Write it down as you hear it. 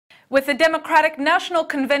With the Democratic National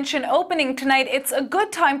Convention opening tonight, it's a good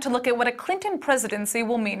time to look at what a Clinton presidency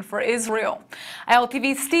will mean for Israel.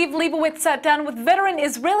 ILTV's Steve Leibowitz sat down with veteran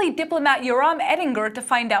Israeli diplomat Yoram Ettinger to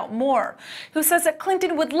find out more, who says that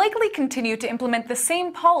Clinton would likely continue to implement the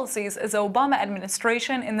same policies as the Obama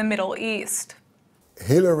administration in the Middle East.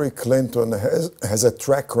 Hillary Clinton has a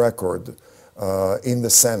track record in the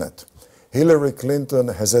Senate. Hillary Clinton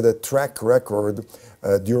has had a track record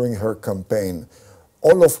during her campaign,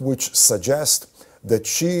 all of which suggest that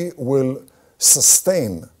she will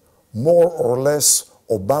sustain more or less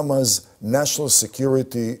Obama's national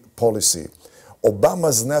security policy.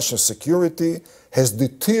 Obama's national security has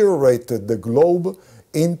deteriorated the globe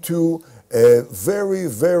into a very,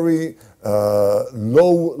 very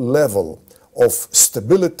low level of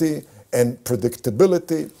stability and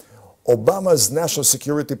predictability. Obama's national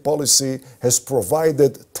security policy has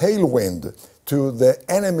provided tailwind to the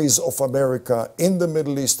enemies of America in the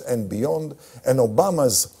Middle East and beyond, and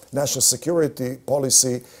Obama's national security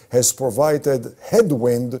policy has provided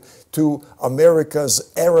headwind to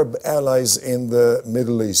America's Arab allies in the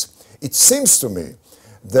Middle East. It seems to me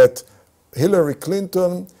that Hillary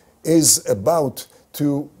Clinton is about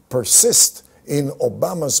to persist in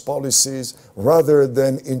Obama's policies rather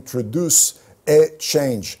than introduce a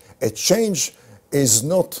change. A change is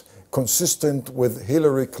not consistent with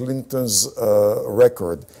Hillary Clinton's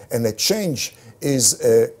record, and a change is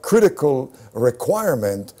a critical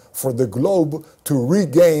requirement for the globe to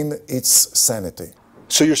regain its sanity.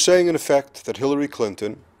 So you're saying, in effect, that Hillary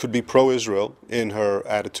Clinton could be pro-Israel in her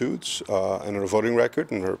attitudes and her voting record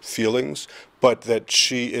and her feelings, but that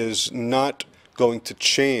she is not going to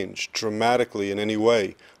change dramatically in any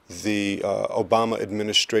way the Obama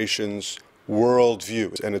administration's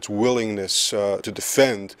worldview and its willingness to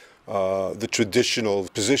defend the traditional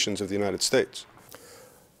positions of the United States?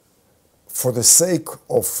 For the sake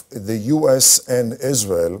of the U.S. and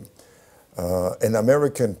Israel, an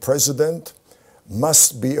American president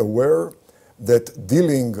must be aware that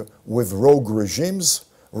dealing with rogue regimes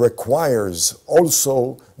requires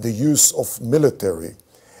also the use of military.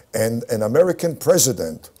 And an American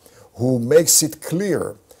president who makes it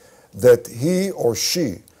clear that he or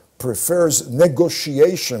she prefers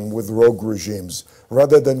negotiation with rogue regimes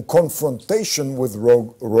rather than confrontation with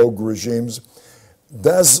rogue regimes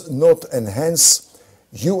does not enhance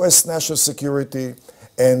U.S. national security,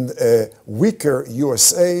 and a weaker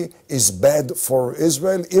USA is bad for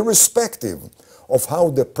Israel, irrespective of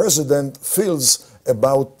how the president feels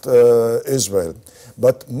about Israel.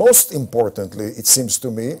 But most importantly, it seems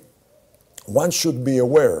to me, one should be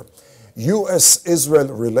aware, U.S.-Israel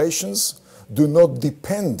relations do not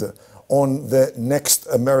depend on the next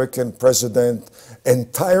American president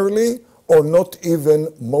entirely or not even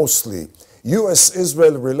mostly.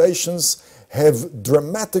 U.S.-Israel relations have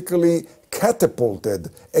dramatically catapulted,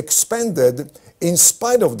 expanded, in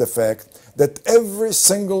spite of the fact that every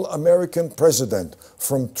single American president,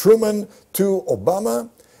 from Truman to Obama,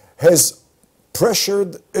 has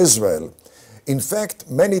pressured Israel. In fact,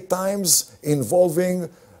 many times involving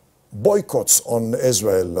boycotts on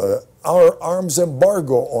Israel, our arms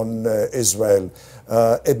embargo on Israel,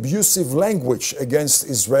 abusive language against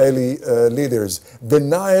Israeli leaders,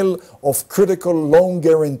 denial of critical loan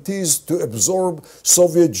guarantees to absorb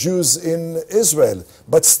Soviet Jews in Israel.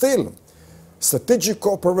 But still, strategic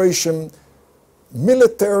cooperation,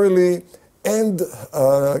 militarily and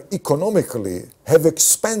economically, have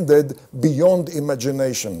expanded beyond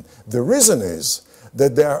imagination. The reason is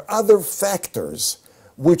that there are other factors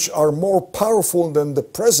which are more powerful than the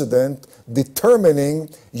president determining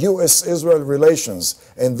U.S.-Israel relations.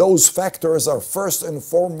 And those factors are first and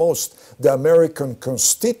foremost the American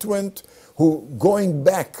constituent who, going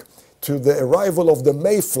back to the arrival of the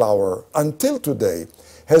Mayflower until today,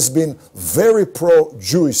 has been very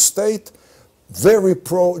pro-Jewish state, very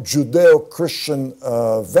pro-Judeo-Christian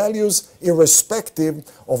values, irrespective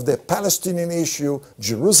of the Palestinian issue,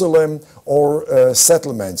 Jerusalem, or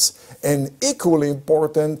settlements. And equally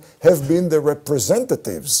important have been the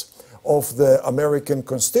representatives of the American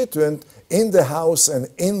constituent in the House and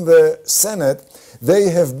in the Senate. They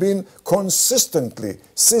have been consistently,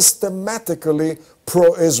 systematically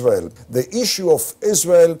pro-Israel. The issue of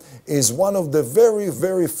Israel is one of the very,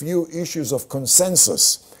 very few issues of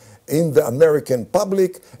consensus in the American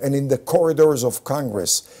public and in the corridors of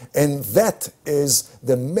Congress. And that is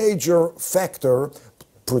the major factor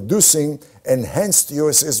producing enhanced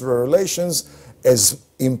U.S.-Israel relations. As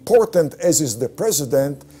important as is the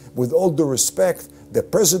president, with all due respect, the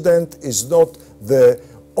president is not the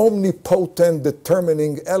omnipotent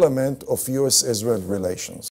determining element of U.S.-Israel relations.